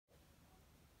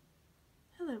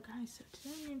guys, so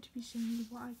today I'm going to be showing you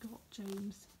what I got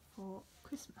James for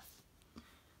Christmas.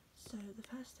 So the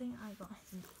first thing I got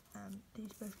him,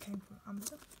 these both came from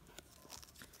Amazon.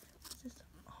 This is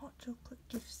a hot chocolate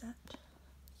gift set.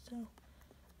 So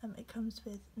it comes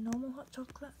with normal hot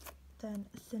chocolate, then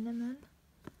cinnamon,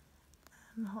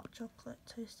 hot chocolate,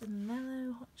 toasted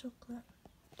mellow hot chocolate,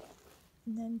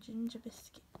 and then ginger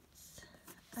biscuits,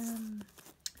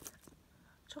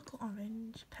 chocolate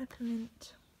orange,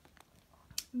 peppermint,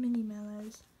 mini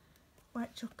mellows,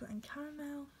 white chocolate and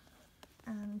caramel,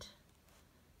 and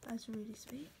that's really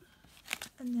sweet.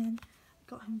 And then I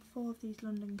got him 4 of these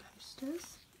London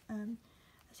coasters,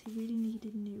 as he really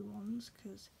needed new ones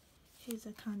because his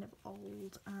are kind of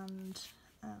old and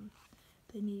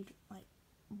they need like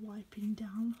wiping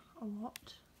down a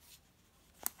lot.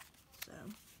 So,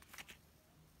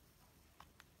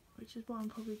 which is what I'm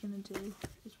probably going to do,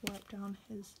 is wipe down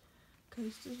his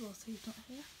coasters whilst he's not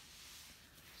here,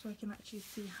 so I can actually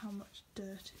see how much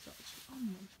dirt is actually on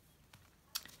them.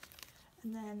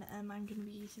 And then I'm going to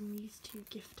be using these 2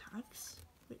 gift tags,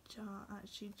 which are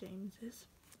actually James's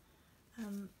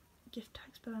gift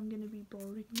tags, but I'm going to be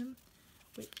borrowing them,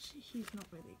 which he's not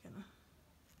really going to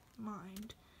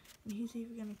mind, and he's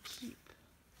either going to keep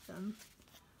them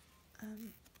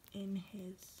in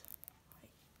his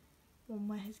one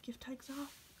where his gift tags are,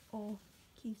 or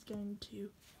he's going to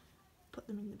put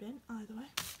them in the bin. Either way,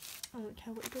 I don't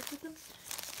care what he does with them.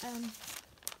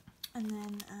 And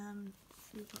then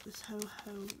we've got this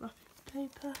ho-ho wrapping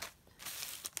paper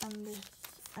and this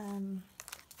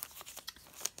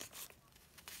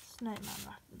snowman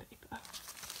wrapping paper.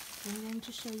 I'm going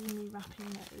to show you me wrapping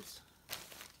those.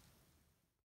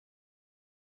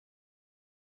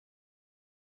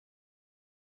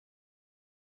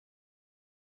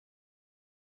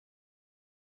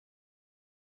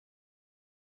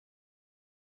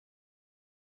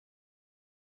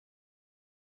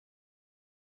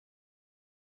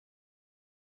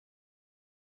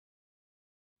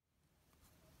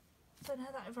 So now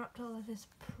that I've wrapped all of his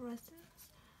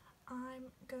presents,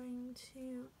 I'm going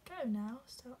to go now,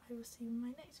 so I will see you in my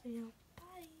next video.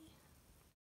 Bye!